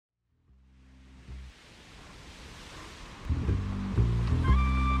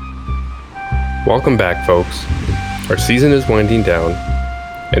Welcome back, folks. Our season is winding down,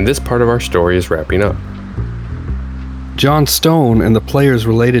 and this part of our story is wrapping up. John Stone and the players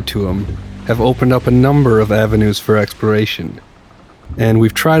related to him have opened up a number of avenues for exploration, and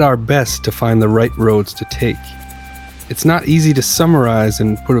we've tried our best to find the right roads to take. It's not easy to summarize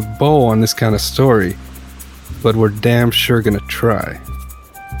and put a bow on this kind of story, but we're damn sure gonna try.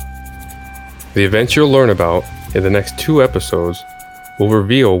 The events you'll learn about in the next 2 episodes will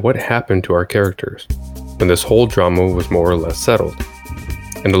reveal what happened to our characters when this whole drama was more or less settled,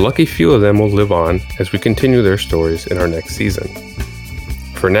 and a lucky few of them will live on as we continue their stories in our next season.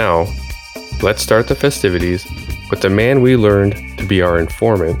 For now, let's start the festivities with the man we learned to be our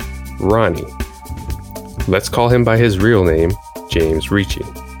informant, Ronnie. Let's call him by his real name, James Ricci.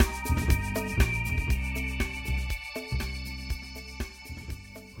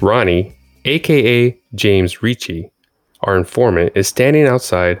 Ronnie, aka James Ricci, our informant, is standing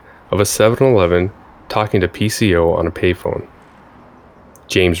outside of a 7-Eleven talking to PCO on a payphone.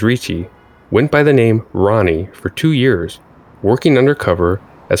 James Ricci went by the name Ronnie for 2 years, working undercover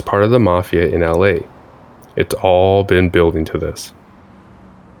as part of the mafia in LA. It's all been building to this.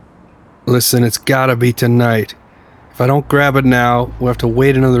 Listen, it's gotta be tonight. If I don't grab it now, we'll have to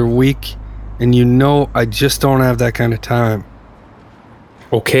wait another week, and you know I just don't have that kind of time.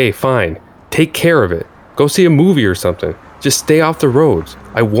 Okay, fine. Take care of it. Go see a movie or something. Just stay off the roads.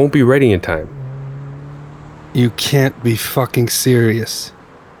 I won't be ready in time. You can't be fucking serious.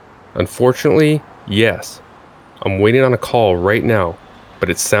 Unfortunately, yes. I'm waiting on a call right now, but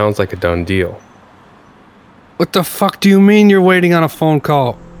it sounds like a done deal. What the fuck do you mean you're waiting on a phone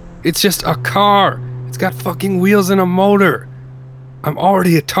call? It's just a car. It's got fucking wheels and a motor. I'm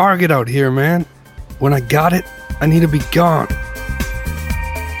already a target out here, man. When I got it, I need to be gone.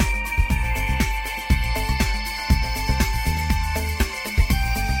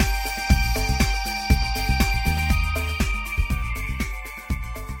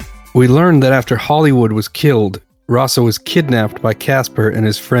 We learned that after Hollywood was killed, Rosso was kidnapped by Casper and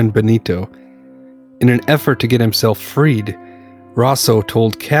his friend Benito. In an effort to get himself freed, Rosso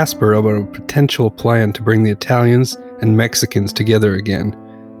told Casper about a potential plan to bring the Italians and Mexicans together again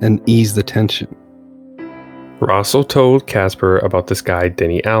and ease the tension. Rosso told Casper about this guy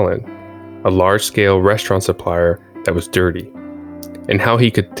Denny Allen, a large-scale restaurant supplier that was dirty, and how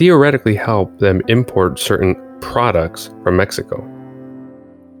he could theoretically help them import certain products from Mexico.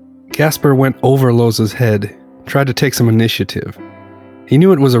 Casper went over Loza's head, tried to take some initiative. He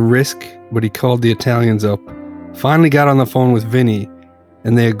knew it was a risk, but he called the Italians up, finally got on the phone with Vinny,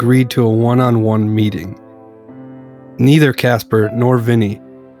 and they agreed to a one-on-one meeting. Neither Casper nor Vinny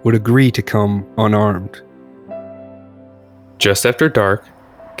would agree to come unarmed. Just after dark,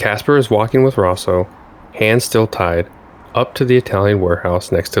 Casper is walking with Rosso, hands still tied, up to the Italian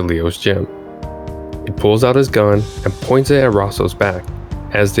warehouse next to Leo's gym. He pulls out his gun and points it at Rosso's back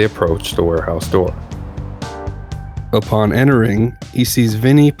as they approach the warehouse door. Upon entering, he sees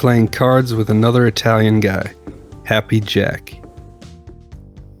Vinny playing cards with another Italian guy, Happy Jack.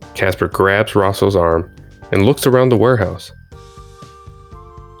 Casper grabs Rosso's arm and looks around the warehouse.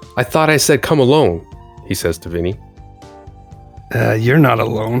 "I thought I said come alone," he says to Vinny. You're not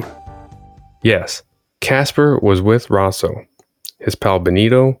alone. Yes, Casper was with Rosso. His pal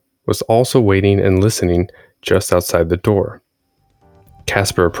Benito was also waiting and listening just outside the door.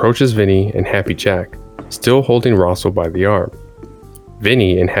 Casper approaches Vinny and Happy Jack, still holding Rosso by the arm.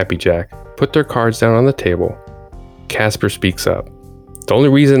 Vinny and Happy Jack put their cards down on the table. Casper speaks up. "The only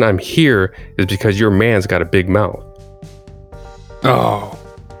reason I'm here is because your man's got a big mouth." Oh,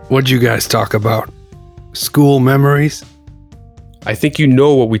 what'd you guys talk about? School memories? "I think you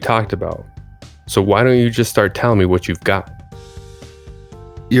know what we talked about. So why don't you just start telling me what you've got?"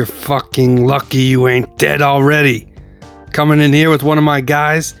 You're fucking lucky you ain't dead already. Coming in here with one of my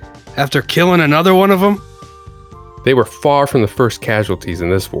guys after killing another one of them? They were far from the first casualties in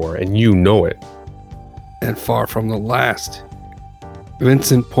this war, and you know it. And far from the last.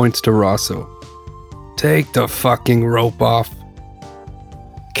 Vincent points to Rosso. Take the fucking rope off.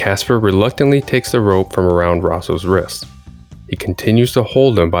 Casper reluctantly takes the rope from around Rosso's wrist. He continues to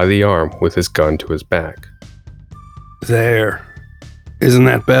hold him by the arm with his gun to his back. There. Isn't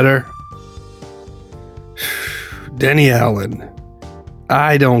that better? Denny Allen.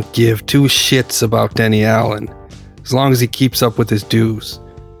 I don't give 2 shits about Denny Allen, as long as he keeps up with his dues.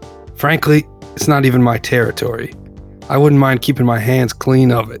 Frankly, it's not even my territory. I wouldn't mind keeping my hands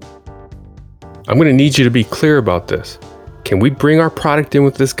clean of it. I'm going to need you to be clear about this. Can we bring our product in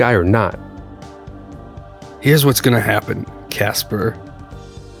with this guy or not? Here's what's gonna happen, Casper.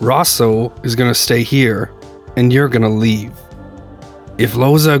 Rosso is gonna stay here, and you're gonna leave. If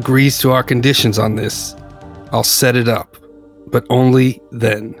Loza agrees to our conditions on this, I'll set it up, but only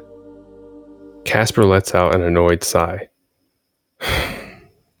then. Casper lets out an annoyed sigh.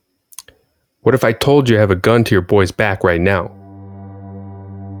 What if I told you I have a gun to your boy's back right now?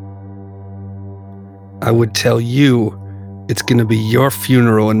 I would tell you it's gonna be your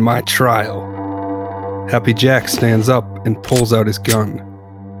funeral and my trial. Happy Jack stands up and pulls out his gun.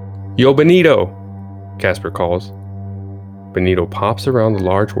 Yo, Benito! Casper calls. Benito pops around the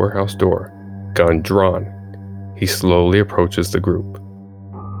large warehouse door, gun drawn. He slowly approaches the group.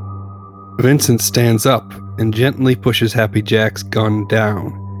 Vincent stands up and gently pushes Happy Jack's gun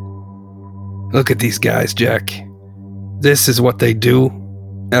down. Look at these guys, Jack. This is what they do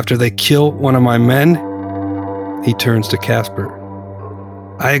after they kill one of my men? He turns to Casper.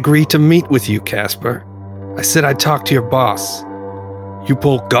 I agree to meet with you, Casper. I said I'd talk to your boss. You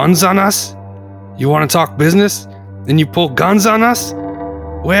pull guns on us? You want to talk business? And you pull guns on us?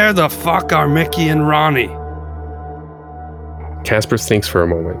 Where the fuck are Mickey and Ronnie? Casper thinks for a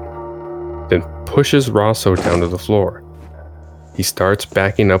moment, then pushes Rosso down to the floor. He starts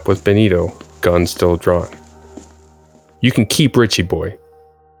backing up with Benito, gun still drawn. You can keep Richie, boy.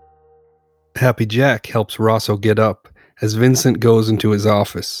 Happy Jack helps Rosso get up as Vincent goes into his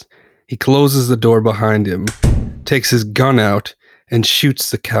office. He closes the door behind him, takes his gun out, and shoots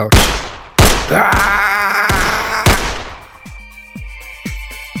the couch. Ah!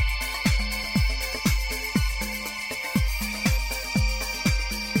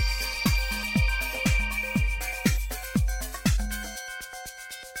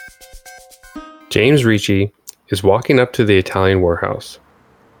 James Ricci is walking up to the Italian warehouse.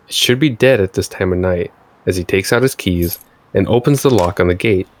 It should be dead at this time of night as he takes out his keys and opens the lock on the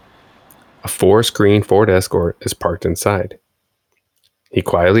gate. A forest green Ford Escort is parked inside. He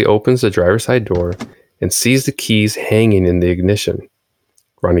quietly opens the driver's side door and sees the keys hanging in the ignition.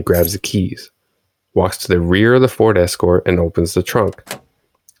 Ronnie grabs the keys, walks to the rear of the Ford Escort and opens the trunk.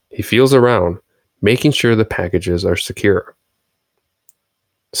 He feels around, making sure the packages are secure.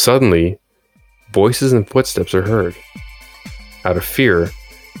 Suddenly, voices and footsteps are heard. Out of fear,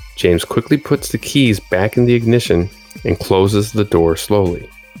 James quickly puts the keys back in the ignition and closes the door slowly.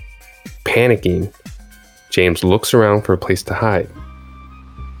 Panicking, James looks around for a place to hide.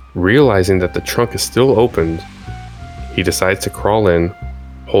 Realizing that the trunk is still opened, he decides to crawl in,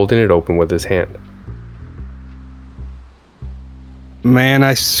 holding it open with his hand. Man,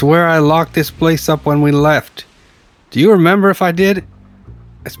 I swear I locked this place up when we left. Do you remember if I did?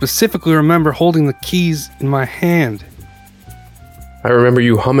 I specifically remember holding the keys in my hand. I remember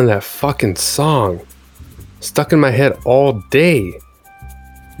you humming that fucking song. Stuck in my head all day.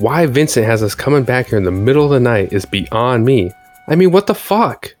 Why Vincent has us coming back here in the middle of the night is beyond me. I mean, what the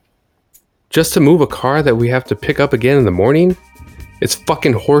fuck? Just to move a car that we have to pick up again in the morning? It's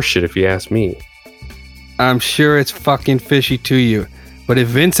fucking horseshit if you ask me. I'm sure it's fucking fishy to you, but if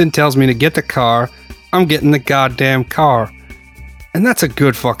Vincent tells me to get the car, I'm getting the goddamn car. And that's a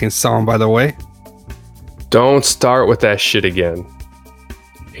good fucking song, by the way. Don't start with that shit again.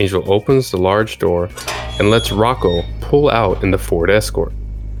 Angel opens the large door and lets Rocco pull out in the Ford Escort.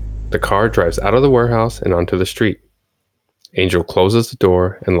 The car drives out of the warehouse and onto the street. Angel closes the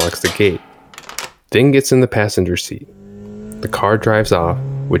door and locks the gate, then gets in the passenger seat. The car drives off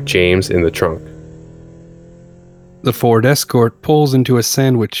with James in the trunk. The Ford Escort pulls into a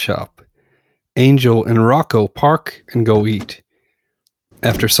sandwich shop. Angel and Rocco park and go eat.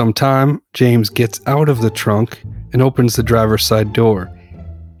 After some time, James gets out of the trunk and opens the driver's side door.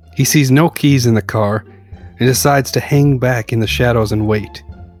 He sees no keys in the car and decides to hang back in the shadows and wait.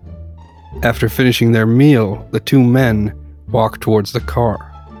 After finishing their meal, the two men walk towards the car.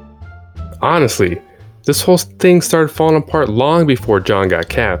 Honestly, this whole thing started falling apart long before John got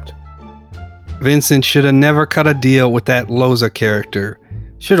capped. Vincent should have never cut a deal with that Loza character.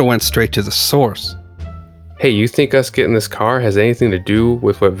 Should have went straight to the source. Hey, you think us getting this car has anything to do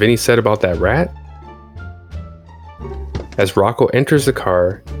with what Vinny said about that rat? As Rocco enters the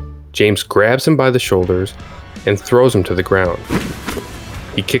car, James grabs him by the shoulders and throws him to the ground.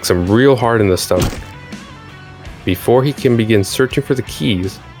 He kicks him real hard in the stomach. Before he can begin searching for the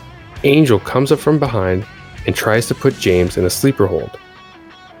keys, Angel comes up from behind and tries to put James in a sleeper hold.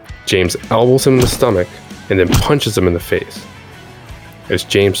 James elbows him in the stomach and then punches him in the face. As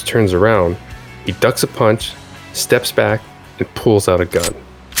James turns around, he ducks a punch, steps back, and pulls out a gun.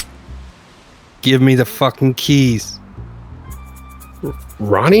 Give me the fucking keys.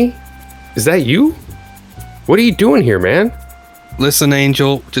 Ronnie? Is that you? What are you doing here, man? Listen,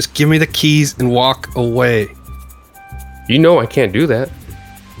 Angel, just give me the keys and walk away. You know I can't do that.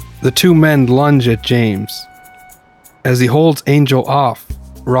 The two men lunge at James. As he holds Angel off,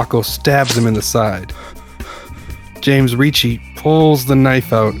 Rocco stabs him in the side. James Ricci pulls the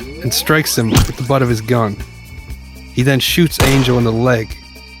knife out and strikes him with the butt of his gun. He then shoots Angel in the leg,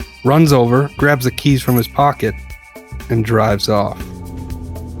 runs over, grabs the keys from his pocket, and drives off.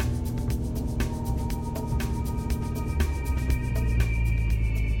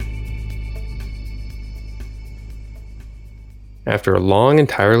 After a long and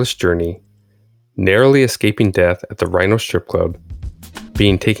tireless journey, narrowly escaping death at the Rhino Strip Club,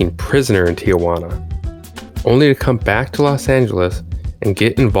 being taken prisoner in Tijuana, only to come back to Los Angeles and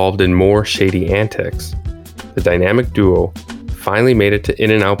get involved in more shady antics, the dynamic duo finally made it to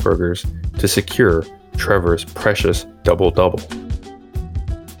In-N-Out Burgers to secure Trevor's precious double-double.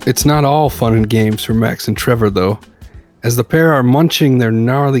 It's not all fun and games for Max and Trevor, though. As the pair are munching their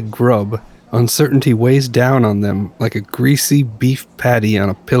gnarly grub, uncertainty weighs down on them like a greasy beef patty on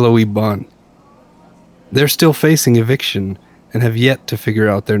a pillowy bun. They're still facing eviction and have yet to figure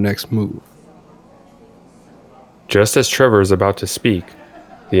out their next move. Just as Trevor is about to speak,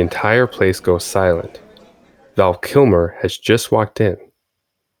 the entire place goes silent. Val Kilmer has just walked in.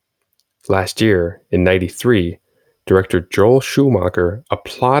 Last year, in '93, director Joel Schumacher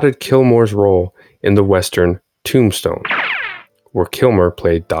applauded Kilmer's role in the western Tombstone, where Kilmer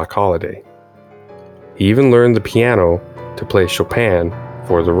played Doc Holliday. He even learned the piano to play Chopin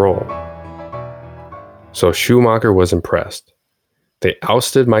for the role. So Schumacher was impressed. They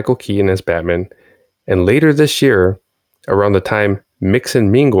ousted Michael Keaton as Batman, and later this year, around the time Mix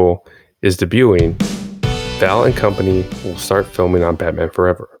and Mingle is debuting, Val and company will start filming on Batman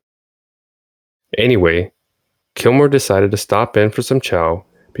Forever. Anyway, Kilmer decided to stop in for some chow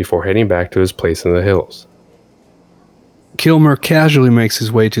before heading back to his place in the hills. Kilmer casually makes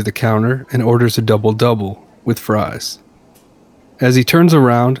his way to the counter and orders a double-double with fries. As he turns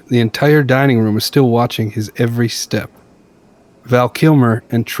around, the entire dining room is still watching his every step. Val Kilmer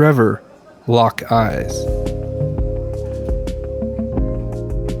and Trevor lock eyes.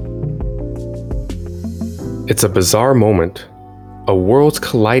 It's a bizarre moment, a worlds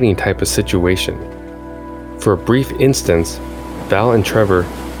colliding type of situation. For a brief instance, Val and Trevor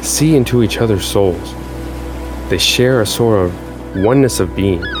see into each other's souls. They share a sort of oneness of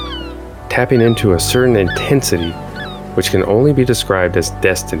being, tapping into a certain intensity which can only be described as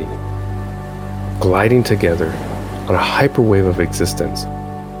destiny, gliding together on a hyperwave of existence,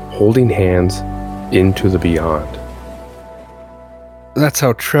 holding hands into the beyond. That's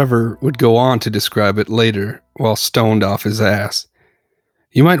how Trevor would go on to describe it later while stoned off his ass.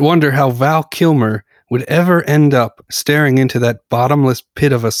 You might wonder how Val Kilmer would ever end up staring into that bottomless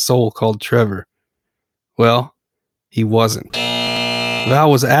pit of a soul called Trevor. Well, he wasn't. Val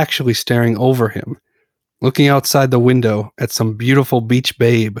was actually staring over him, looking outside the window at some beautiful beach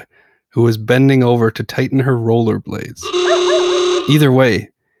babe who was bending over to tighten her rollerblades. Either way,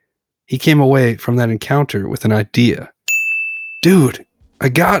 he came away from that encounter with an idea. Dude, I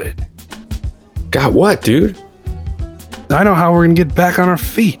got it. Got what, dude? I know how we're gonna get back on our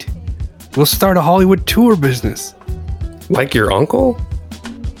feet. We'll start a Hollywood tour business. Like your uncle?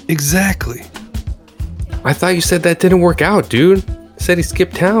 Exactly. I thought you said that didn't work out, dude. Said he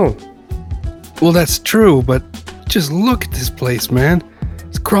skipped town. Well, that's true, but just look at this place, man.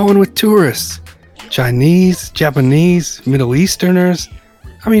 It's crawling with tourists. Chinese, Japanese, Middle Easterners.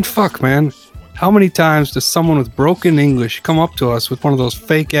 I mean, fuck, man. How many times does someone with broken English come up to us with one of those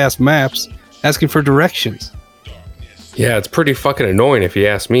fake-ass maps asking for directions? Yeah, it's pretty fucking annoying if you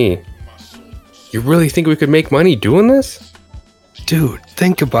ask me. You really think we could make money doing this? Dude,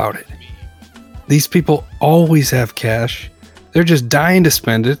 think about it. These people always have cash. They're just dying to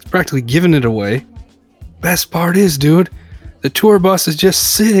spend it, practically giving it away. Best part is, dude, the tour bus is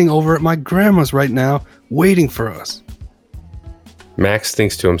just sitting over at my grandma's right now, waiting for us. Max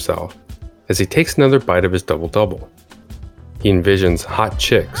thinks to himself as he takes another bite of his double-double. He envisions hot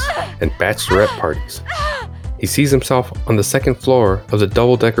chicks and bachelorette parties. He sees himself on the second floor of the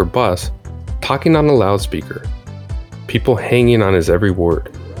double-decker bus, talking on a loudspeaker. People hanging on his every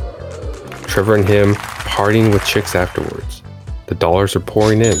word. Trevor and him partying with chicks afterwards. The dollars are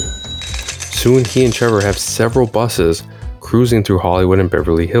pouring in. Soon he and Trevor have several buses cruising through Hollywood and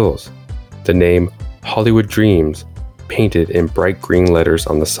Beverly Hills. The name Hollywood Dreams painted in bright green letters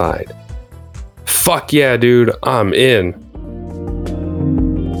on the side. Fuck yeah, dude, I'm in.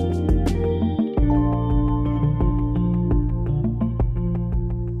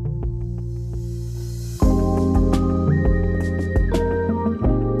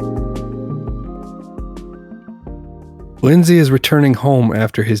 Lindsay is returning home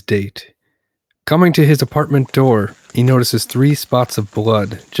after his date. Coming to his apartment door, he notices 3 spots of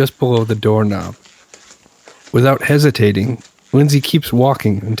blood just below the doorknob. Without hesitating, Lindsay keeps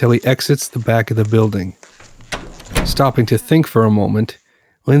walking until he exits the back of the building. Stopping to think for a moment,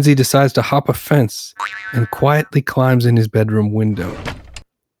 Lindsay decides to hop a fence and quietly climbs in his bedroom window.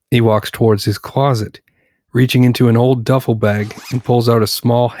 He walks towards his closet, reaching into an old duffel bag and pulls out a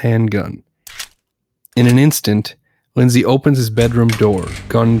small handgun. In an instant, Lindsay opens his bedroom door,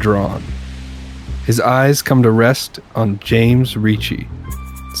 gun drawn. His eyes come to rest on James Ricci,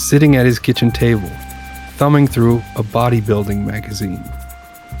 sitting at his kitchen table, thumbing through a bodybuilding magazine.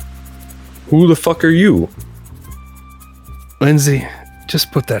 Who the fuck are you? Lindsay,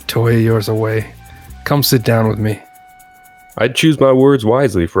 just put that toy of yours away. Come sit down with me. I'd choose my words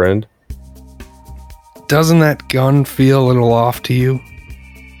wisely, friend. Doesn't that gun feel a little off to you?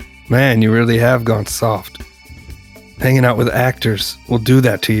 Man, you really have gone soft. Hanging out with actors will do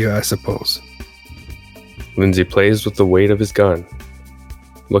that to you, I suppose. Lindsay plays with the weight of his gun.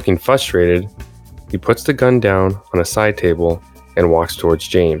 Looking frustrated, he puts the gun down on a side table and walks towards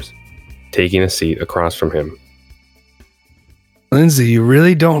James, taking a seat across from him. Lindsay, you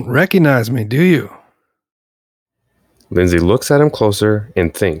really don't recognize me, do you? Lindsay looks at him closer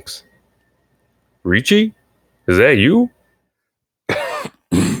and thinks, Ricci? Is that you?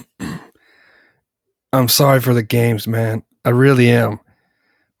 I'm sorry for the games, man. I really am.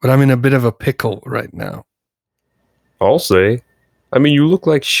 But I'm in a bit of a pickle right now. I'll say. I mean, you look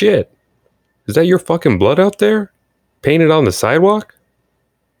like shit. Is that your fucking blood out there? Painted on the sidewalk?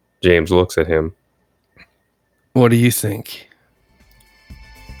 James looks at him. What do you think?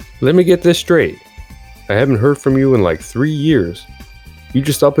 Let me get this straight. I haven't heard from you in like 3 years. You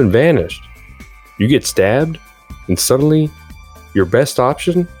just up and vanished. You get stabbed, and suddenly, your best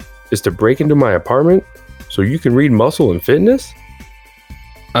option is to break into my apartment so you can read Muscle and Fitness?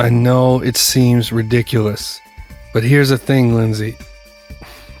 I know it seems ridiculous, but here's the thing, Lindsay.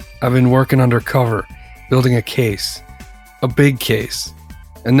 I've been working undercover, building a case, a big case,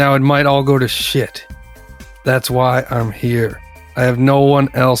 and now it might all go to shit. That's why I'm here. I have no one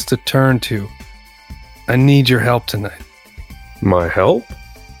else to turn to. I need your help tonight. My help?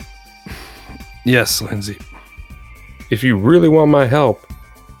 Yes, Lindsay. If you really want my help,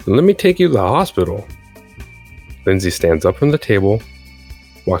 then let me take you to the hospital. Lindsay stands up from the table,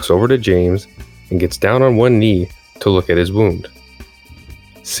 walks over to James, and gets down on one knee to look at his wound.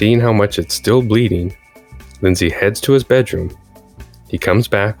 Seeing how much it's still bleeding, Lindsay heads to his bedroom. He comes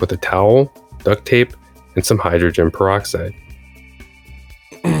back with a towel, duct tape, and some hydrogen peroxide.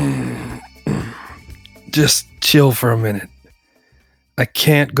 Just chill for a minute. I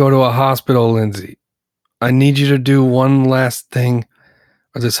can't go to a hospital, Lindsay. I need you to do one last thing,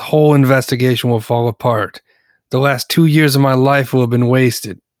 or this whole investigation will fall apart. The last 2 years of my life will have been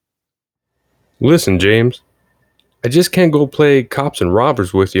wasted. Listen, James. I just can't go play cops and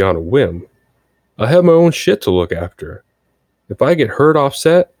robbers with you on a whim. I have my own shit to look after. If I get hurt off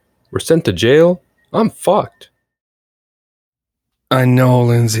set or sent to jail, I'm fucked. I know,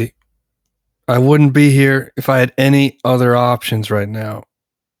 Lindsay. I wouldn't be here if I had any other options right now.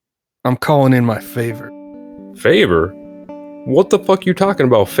 I'm calling in my favor. Favor? What the fuck you talking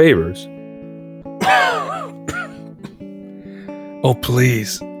about favors? Oh,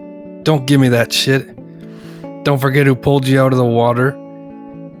 please. Don't give me that shit. Don't forget who pulled you out of the water.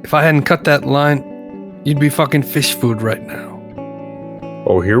 If I hadn't cut that line, you'd be fucking fish food right now.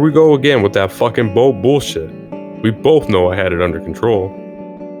 Oh, here we go again with that fucking boat bullshit. We both know I had it under control.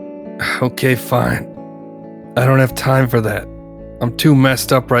 Okay, fine. I don't have time for that. I'm too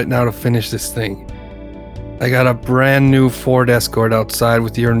messed up right now to finish this thing. I got a brand new Ford Escort outside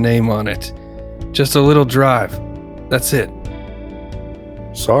with your name on it. Just a little drive. That's it.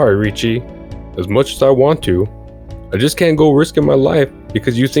 Sorry, Ricci. As much as I want to, I just can't go risking my life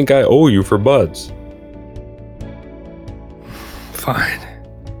because you think I owe you for buds. Fine.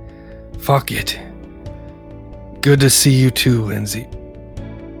 Fuck it. Good to see you too, Lindsay.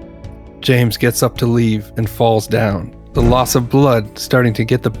 James gets up to leave and falls down, the loss of blood starting to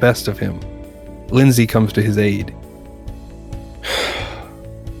get the best of him. Lindsay comes to his aid.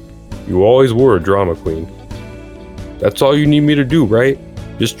 You always were a drama queen. That's all you need me to do, right?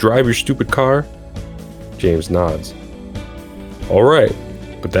 Just drive your stupid car? James nods. Alright,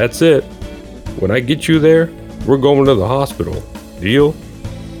 but that's it. When I get you there, we're going to the hospital. Deal?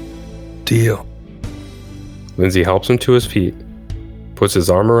 Deal. Lindsay helps him to his feet, puts his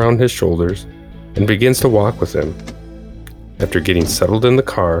arm around his shoulders, and begins to walk with him. After getting settled in the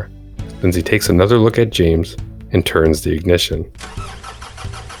car, Lindsay takes another look at James and turns the ignition.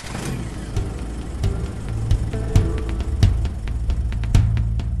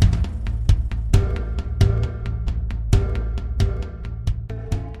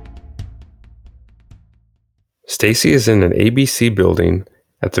 Stacy is in an ABC building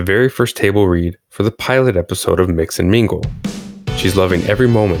at the very first table read for the pilot episode of Mix and Mingle. She's loving every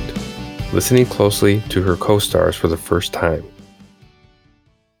moment, listening closely to her co-stars for the first time.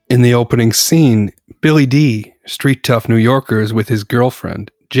 In the opening scene, Billy D, street tough New Yorker, is with his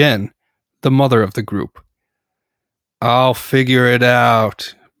girlfriend, Jen, the mother of the group. "I'll figure it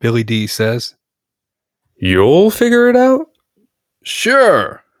out," Billy D says. You'll figure it out?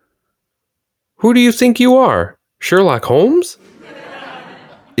 "Sure." Who do you think you are? Sherlock Holmes?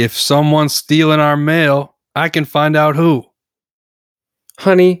 "If someone's stealing our mail, I can find out who."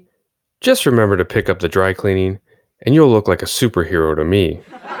 Honey, just remember to pick up the dry cleaning, and you'll look like a superhero to me.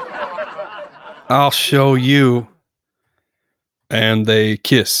 "I'll show you." And they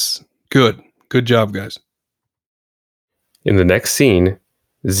kiss. Good job, guys. In the next scene,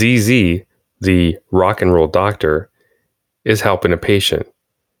 ZZ, the rock and roll doctor, is helping a patient.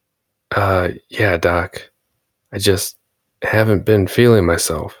 Yeah, doc. I just haven't been feeling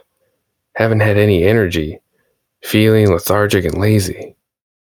myself. Haven't had any energy. Feeling lethargic and lazy.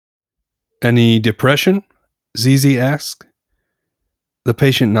 "Any depression?" ZZ asks. The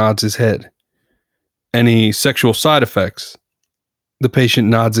patient nods his head. "Any sexual side effects?" The patient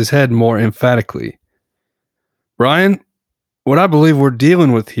nods his head more emphatically. "Brian, what I believe we're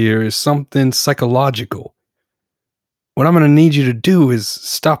dealing with here is something psychological. What I'm going to need you to do is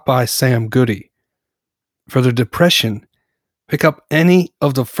stop by Sam Goody. For the depression, pick up any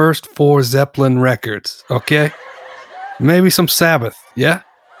of the first 4 Zeppelin records, okay? Maybe some Sabbath, yeah?"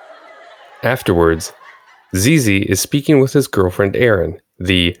 Afterwards, ZZ is speaking with his girlfriend Erin,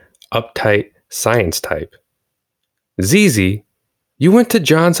 the uptight science type. ZZ, you went to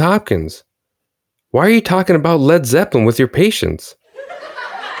Johns Hopkins. Why are you talking about Led Zeppelin with your patients?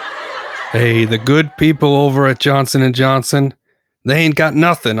 "Hey, the good people over at Johnson & Johnson, they ain't got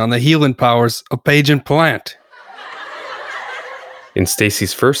nothing on the healing powers of Page and Plant." In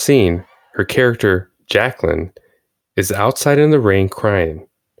Stacy's first scene, her character, Jacqueline, is outside in the rain crying.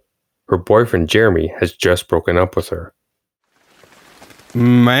 Her boyfriend, Jeremy, has just broken up with her.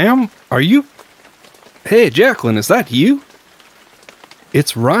 "Ma'am, are you... Hey, Jacqueline, is that you?"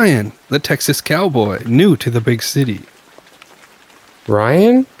 "It's Ryan, the Texas cowboy, new to the big city."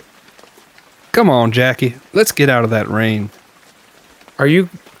 Ryan? "Come on, Jackie, let's get out of that rain." Are you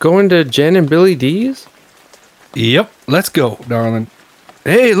going to Jen and Billy D's? "Yep, let's go, darling."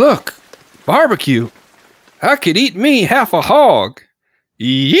 "Hey, look, barbecue. I could eat me half a hog.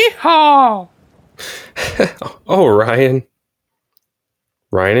 Yeehaw!" Oh, Ryan.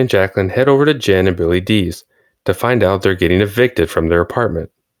 Ryan and Jacqueline head over to Jen and Billy D's to find out they're getting evicted from their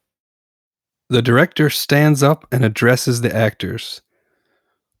apartment. The director stands up and addresses the actors.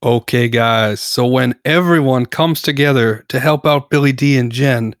 "Okay, guys, so when everyone comes together to help out Billy D and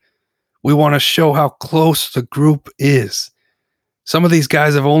Jen, we want to show how close the group is. Some of these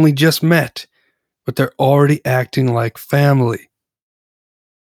guys have only just met, but they're already acting like family."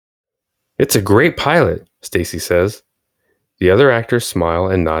 It's a great pilot, Stacy says. The other actors smile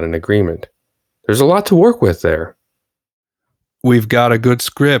and nod in agreement. There's a lot to work with there. "We've got a good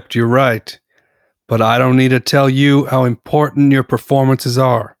script, you're right. But I don't need to tell you how important your performances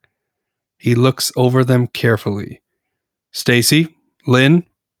are." He looks over them carefully. "Stacy, Lynn,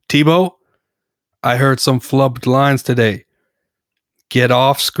 Tebow, I heard some flubbed lines today. Get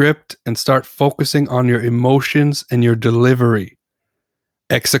off script and start focusing on your emotions and your delivery.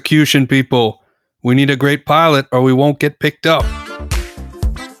 Execution, people. We need a great pilot or we won't get picked up."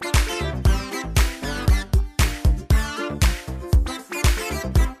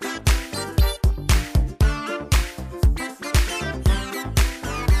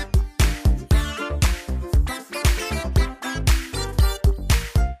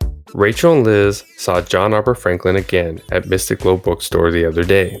 Rachel and Liz saw John Arbor Franklin again at Mystic Glow Bookstore the other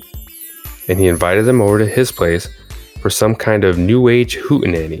day, and he invited them over to his place for some kind of new age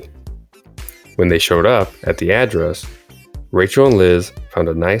hootenanny. When they showed up at the address, Rachel and Liz found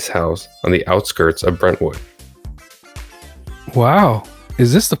a nice house on the outskirts of Brentwood. "Wow,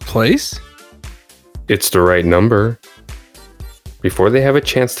 is this the place?" It's the right number. Before they have a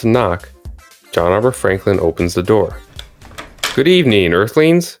chance to knock, John Arbor Franklin opens the door. "Good evening,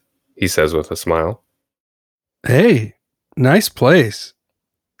 Earthlings," he says with a smile. "Hey, nice place."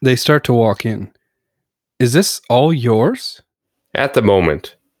 They start to walk in. "Is this all yours?" At the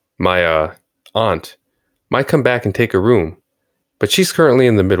moment, my aunt might come back and take a room, but she's currently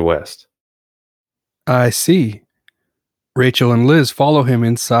in the Midwest. "I see." Rachel and Liz follow him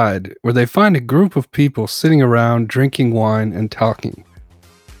inside, where they find a group of people sitting around drinking wine and talking.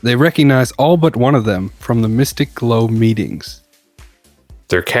 They recognize all but one of them from the Mystic Glow meetings.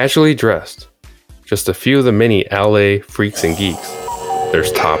 They're casually dressed, just a few of the many LA freaks and geeks.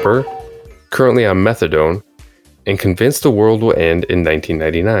 There's Topper, currently on methadone, and convinced the world will end in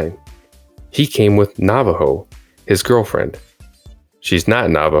 1999. He came with Navajo, his girlfriend. She's not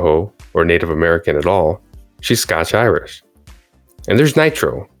Navajo or Native American at all. She's Scotch-Irish. And there's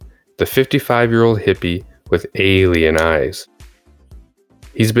Nitro, the 55-year-old hippie with alien eyes.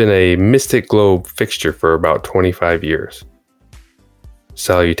 He's been a Mystic Globe fixture for about 25 years.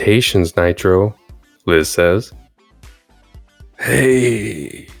 "Salutations, Nitro," Liz says.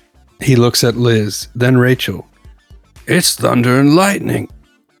 "Hey." He looks at Liz, then Rachel. "It's thunder and lightning."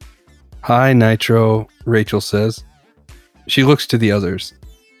 "Hi, Nitro," Rachel says. She looks to the others.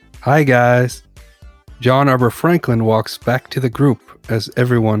 "Hi, guys." John Arbor Franklin walks back to the group as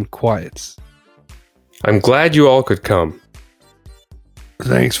everyone quiets. "I'm glad you all could come.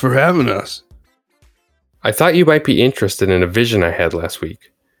 "Thanks for having us." I thought you might be interested in a vision I had last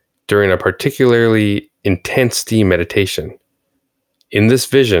week during a particularly intense steam meditation. In this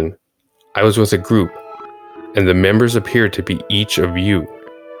vision, I was with a group, and the members appeared to be each of you."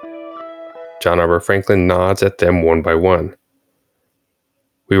 John Arbor Franklin nods at them one by one.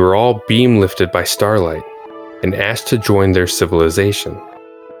 "We were all beam lifted by starlight and asked to join their civilization."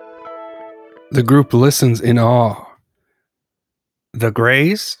 The group listens in awe. "The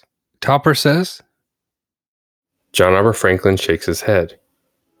Greys?" Topper says. John Arbor Franklin shakes his head.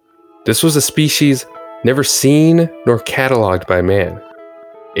 "This was a species never seen nor cataloged by man,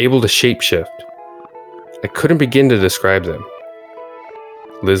 able to shapeshift. I couldn't begin to describe them."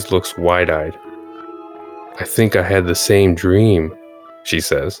 Liz looks wide-eyed. "I think I had the same dream," she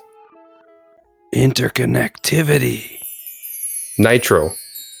says. "Interconnectivity." "Nitro,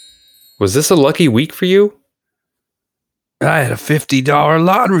 was this a lucky week for you?" "I had a $50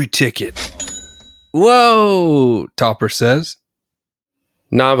 lottery ticket." "Whoa," Topper says.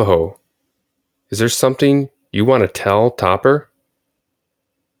 "Navajo, is there something you want to tell Topper?"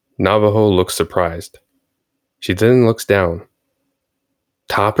 Navajo looks surprised. She then looks down.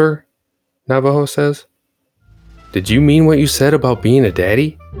 "Topper?" Navajo says. "Did you mean what you said about being a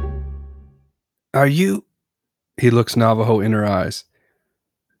daddy?" "Are you..." He looks Navajo in her eyes.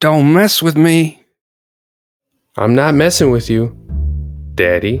 "Don't mess with me." "I'm not messing with you,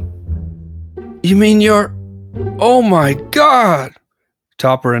 Daddy." "You mean you're..." "Oh my God!"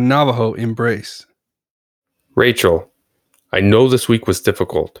 Topper and Navajo embrace. "Rachel, I know this week was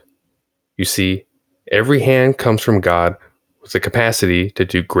difficult. You see, every hand comes from God with the capacity to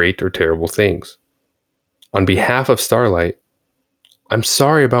do great or terrible things. On behalf of Starlight, I'm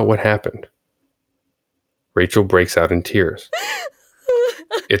sorry about what happened." Rachel breaks out in tears.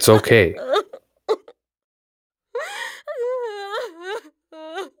 "It's okay.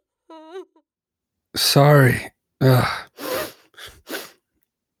 "Sorry.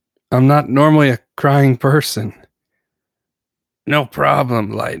 I'm not normally a crying person." "No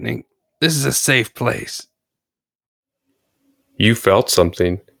problem, Lightning. This is a safe place." You felt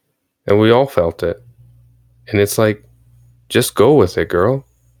something, and we all felt it. And it's like, just go with it, girl."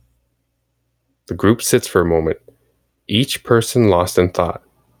 The group sits for a moment, each person lost in thought.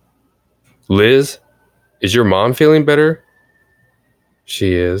 "Liz, is your mom feeling better?"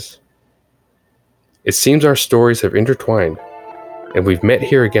 "She is." It seems our stories have intertwined, and we've met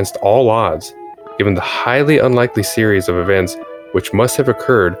here against all odds, given the highly unlikely series of events which must have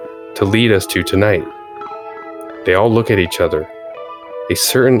occurred to lead us to tonight. They all look at each other, a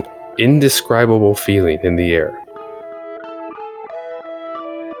certain indescribable feeling in the air.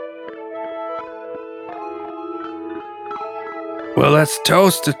 "Well, let's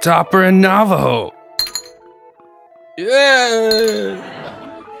toast to Topper and Navajo." Yeah!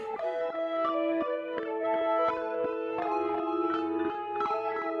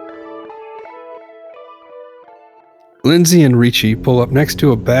 Lindsay and Ricci pull up next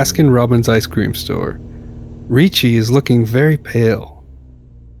to a Baskin-Robbins ice cream store. Ricci is looking very pale.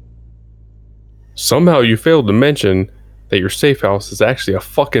 Somehow you failed to mention that your safe house is actually a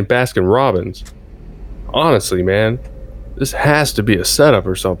fucking Baskin-Robbins. Honestly, man, this has to be a setup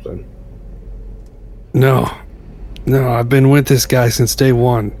or something. No, I've been with this guy since day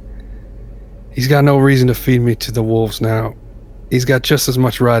one. He's got no reason to feed me to the wolves now. He's got just as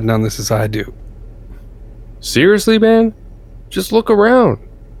much riding on this as I do. Seriously, man? Just look around.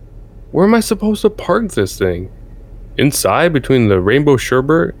 Where am I supposed to park this thing? Inside between the rainbow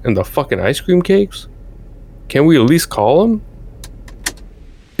sherbet and the fucking ice cream cakes? Can we at least call him?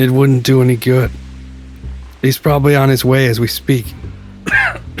 It wouldn't do any good. He's probably on his way as we speak.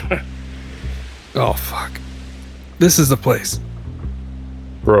 Oh, fuck. This is the place.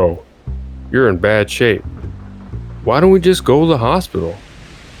 Bro, you're in bad shape. Why don't we just go to the hospital?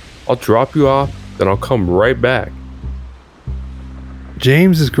 I'll drop you off then I'll come right back.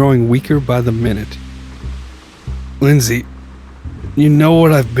 James is growing weaker by the minute. Lindsay, you know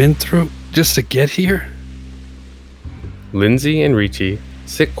what I've been through just to get here? Lindsay and Richie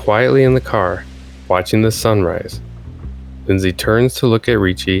sit quietly in the car, watching the sunrise. Lindsay turns to look at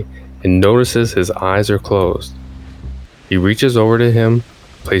Richie and notices his eyes are closed. He reaches over to him,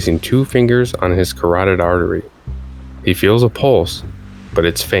 placing 2 fingers on his carotid artery. He feels a pulse, but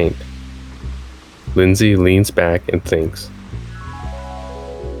it's faint. Lindsay leans back and thinks.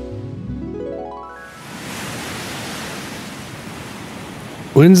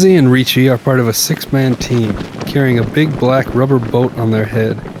 Lindsay and Richie are part of a 6-man team, carrying a big black rubber boat on their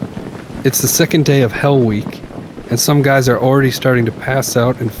head. It's the second day of Hell Week, and some guys are already starting to pass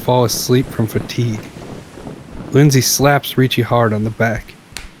out and fall asleep from fatigue. Lindsay slaps Richie hard on the back.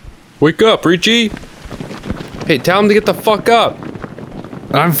 Wake up, Richie! Hey, tell him to get the fuck up!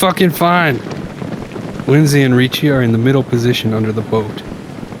 I'm fucking fine. Lindsay and Richie are in the middle position under the boat.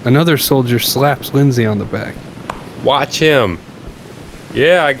 Another soldier slaps Lindsay on the back. Watch him!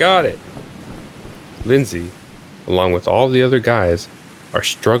 Yeah, I got it. Lindsay, along with all the other guys, are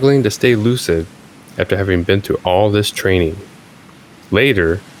struggling to stay lucid after having been through all this training.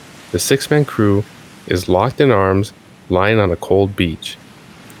 Later, the 6-man crew is locked in arms, lying on a cold beach.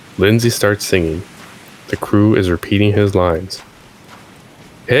 Lindsay starts singing. The crew is repeating his lines.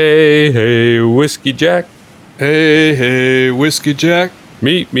 Hey, hey, Whiskey Jack. Hey, hey, Whiskey Jack.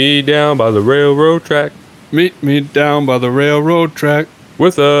 Meet me down by the railroad track. Meet me down by the railroad track.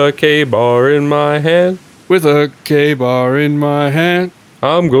 With a K-bar in my hand. With a K-bar in my hand.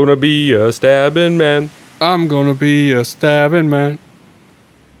 I'm gonna be a stabbing man. I'm gonna be a stabbing man.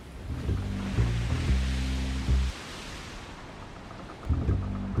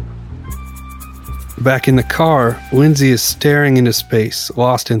 Back in the car, Lindsay is staring into space,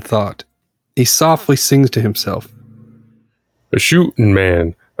 lost in thought. He softly sings to himself. A shooting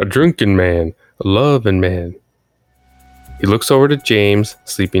man, a drinking man, a loving man. He looks over to James,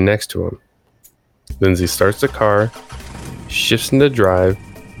 sleeping next to him. Lindsay starts the car, shifts into drive,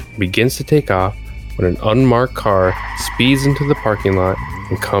 and begins to take off when an unmarked car speeds into the parking lot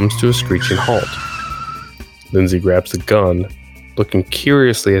and comes to a screeching halt. Lindsay grabs the gun, looking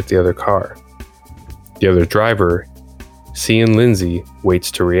curiously at the other car. The other driver, seeing Lindsay, waits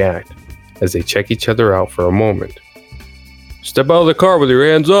to react as they check each other out for a moment. Step out of the car with your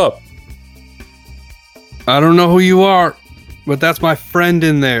hands up. I don't know who you are, but that's my friend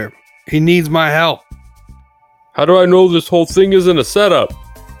in there. He needs my help. How do I know this whole thing isn't a setup?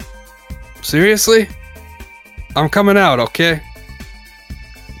 Seriously? I'm coming out, okay?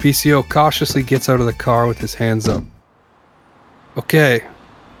 PCO cautiously gets out of the car with his hands up. Okay,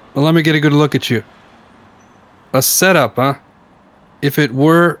 well, let me get a good look at you. A setup, huh? If it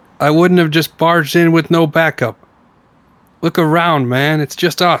were, I wouldn't have just barged in with no backup. Look around, man. It's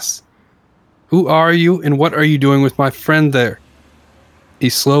just us. Who are you and what are you doing with my friend there? He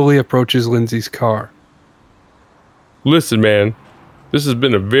slowly approaches Lindsay's car. Listen, man. This has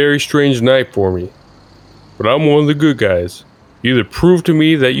been a very strange night for me. But I'm one of the good guys. Either prove to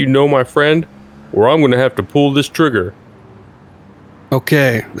me that you know my friend, or I'm going to have to pull this trigger.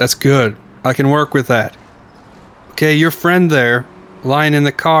 Okay, that's good. I can work with that. Okay, your friend there, lying in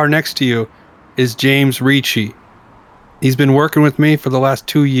the car next to you, is James Richie. He's been working with me for the last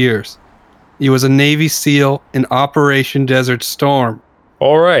 2 years. He was a Navy SEAL in Operation Desert Storm.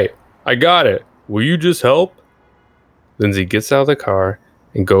 All right, I got it. Will you just help? Lindsay gets out of the car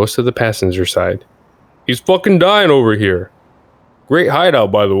and goes to the passenger side. He's fucking dying over here. Great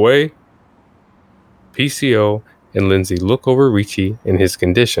hideout, by the way. PCO and Lindsay look over Richie and his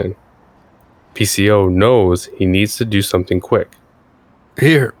condition. PCO knows he needs to do something quick.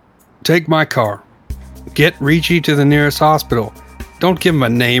 Here, take my car. Get Richie to the nearest hospital. Don't give him a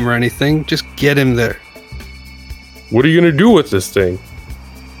name or anything. Just get him there. What are you going to do with this thing?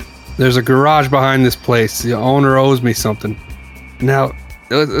 There's a garage behind this place. The owner owes me something. Now,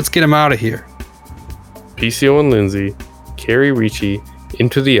 let's get him out of here. PCO and Lindsay carry Richie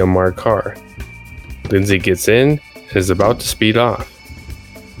into the unmarked car. Lindsay gets in and is about to speed off.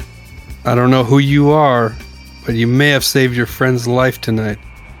 I don't know who you are, but you may have saved your friend's life tonight.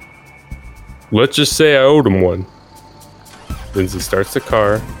 Let's just say I owed him one. Lindsay starts the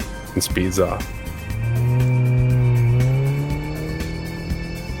car and speeds off.